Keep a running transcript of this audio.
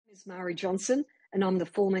is Mari Johnson, and I'm the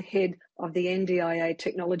former head of the NDIA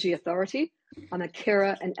Technology Authority. I'm a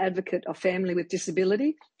carer and advocate of family with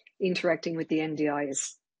disability, interacting with the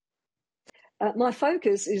NDIS. My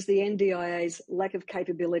focus is the NDIA's lack of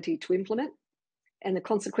capability to implement and the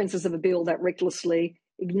consequences of a bill that recklessly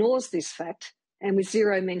ignores this fact and with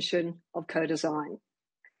zero mention of co-design.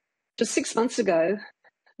 Just 6 months ago,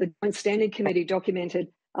 the Joint Standing Committee documented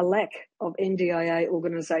a lack of NDIA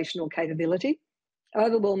organisational capability,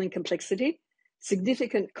 overwhelming complexity,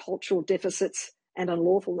 significant cultural deficits and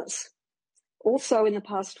unlawfulness. Also, in the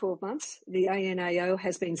past 12 months, the ANAO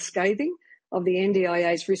has been scathing of the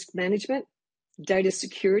NDIA's risk management, data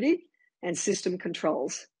security and system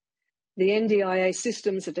controls. The NDIA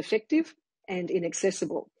systems are defective and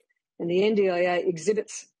inaccessible, and the NDIA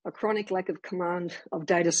exhibits a chronic lack of command of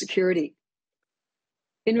data security.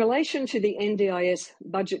 In relation to the NDIS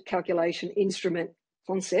Budget Calculation Instrument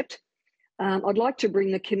concept, I'd like to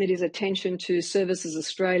bring the committee's attention to Services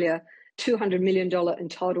Australia $200 million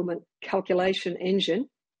Entitlement Calculation Engine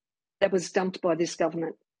that was dumped by this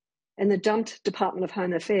government, and the dumped Department of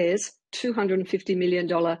Home Affairs $250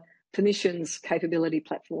 million Permissions Capability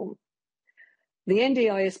Platform. The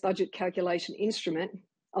NDIS Budget Calculation Instrument,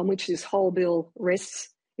 on which this whole bill rests,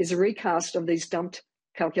 is a recast of these dumped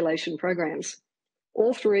calculation programs.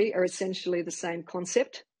 All three are essentially the same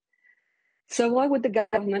concept. So why would the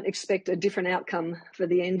government expect a different outcome for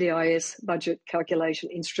the NDIS Budget Calculation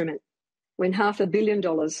Instrument when $500 million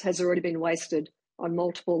has already been wasted on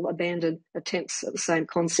multiple abandoned attempts at the same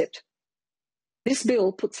concept? This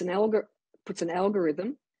bill puts an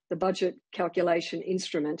algorithm, the Budget Calculation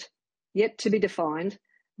Instrument, yet to be defined,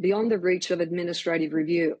 beyond the reach of administrative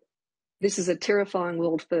review. This is a terrifying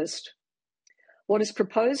world first. What is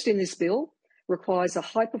proposed in this bill requires a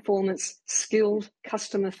high-performance, skilled,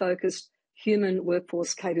 customer-focused human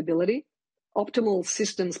workforce capability, optimal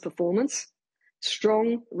systems performance,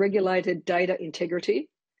 strong regulated data integrity,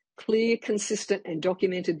 clear, consistent and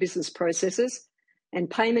documented business processes, and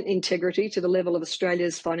payment integrity to the level of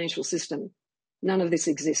Australia's financial system. None of this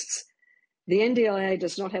exists. The NDIA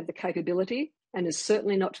does not have the capability and is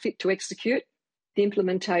certainly not fit to execute the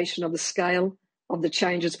implementation of the scale of the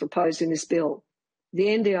changes proposed in this bill. The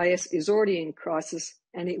NDIS is already in crisis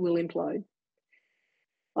and it will implode.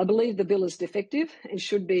 I believe the bill is defective and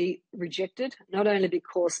should be rejected, not only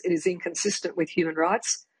because it is inconsistent with human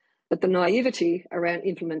rights, but the naivety around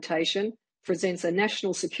implementation presents a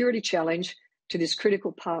national security challenge to this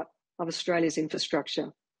critical part of Australia's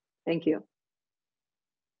infrastructure. Thank you.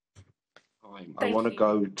 I want to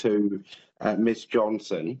go to Ms.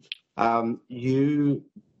 Johnson. You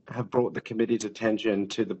have brought the committee's attention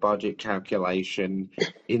to the budget calculation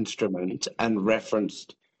instrument and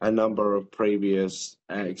referenced a number of previous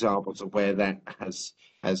examples of where that has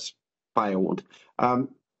failed.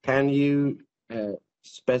 Can you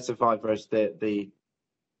specify for us the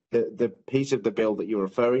piece of the bill that you're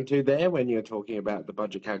referring to there when you're talking about the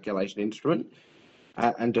budget calculation instrument,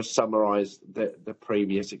 and just summarise the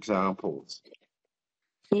previous examples?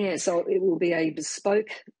 Yeah, so it will be a bespoke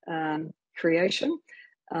creation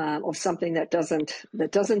of something that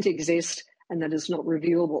doesn't exist and that is not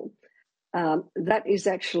reviewable. That is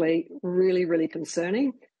actually really, really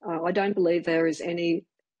concerning. I don't believe there is any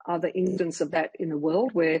other instance of that in the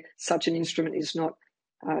world where such an instrument is not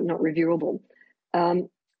reviewable.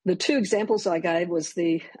 The two examples I gave was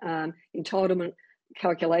the Entitlement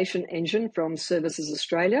Calculation Engine from Services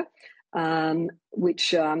Australia,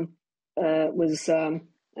 which was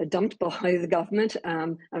dumped by the government,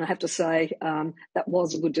 and I have to say that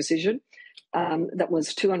was a good decision. That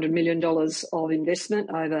was $200 million of investment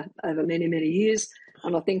over many, many years,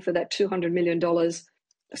 and I think for that $200 million,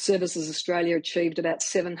 Services Australia achieved about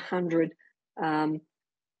 700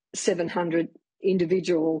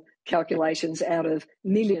 individual calculations out of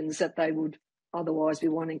millions that they would otherwise be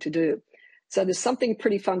wanting to do. So there's something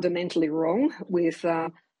pretty fundamentally wrong with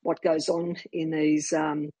what goes on in these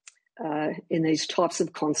types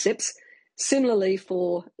of concepts. Similarly,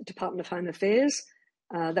 for Department of Home Affairs,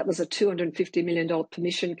 that was a $250 million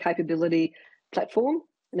permission capability platform.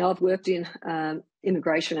 Now, I've worked in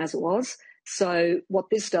immigration as it was. So what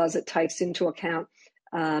this does, it takes into account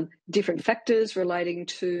different factors relating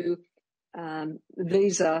to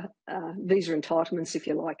visa entitlements, if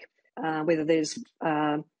you like, whether there's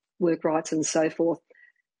work rights and so forth.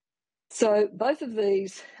 So both of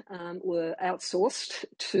these were outsourced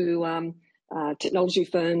to technology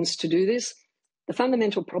firms to do this. The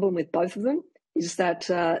fundamental problem with both of them is that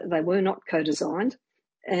they were not co-designed,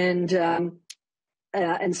 and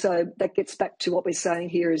so that gets back to what we're saying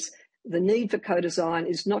here is the need for co-design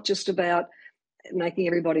is not just about making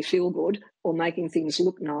everybody feel good or making things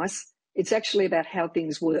look nice. It's actually about how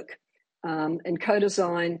things work. And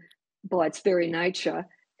co-design, by its very nature,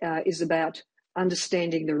 is about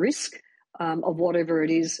understanding the risk of whatever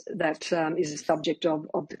it is that is the subject of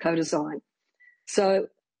the co-design. So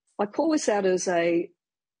I call this out as an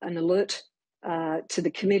alert to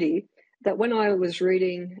the committee that when I was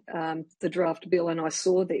reading the draft bill and I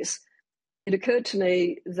saw this, it occurred to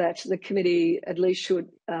me that the committee at least should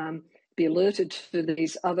be alerted to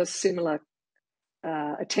these other similar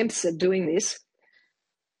attempts at doing this,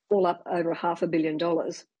 all up over $500 million.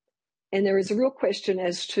 And there is a real question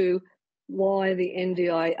as to why the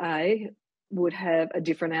NDIA would have a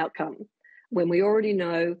different outcome when we already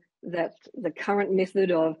know that the current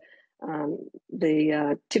method of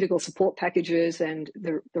the typical support packages and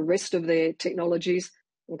the rest of their technologies,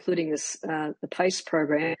 including this, the PACE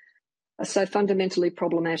program, are so fundamentally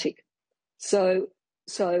problematic. So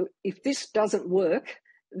if this doesn't work,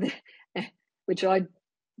 which I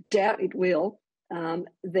doubt it will,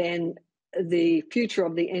 then the future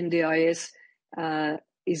of the NDIS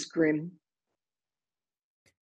is grim.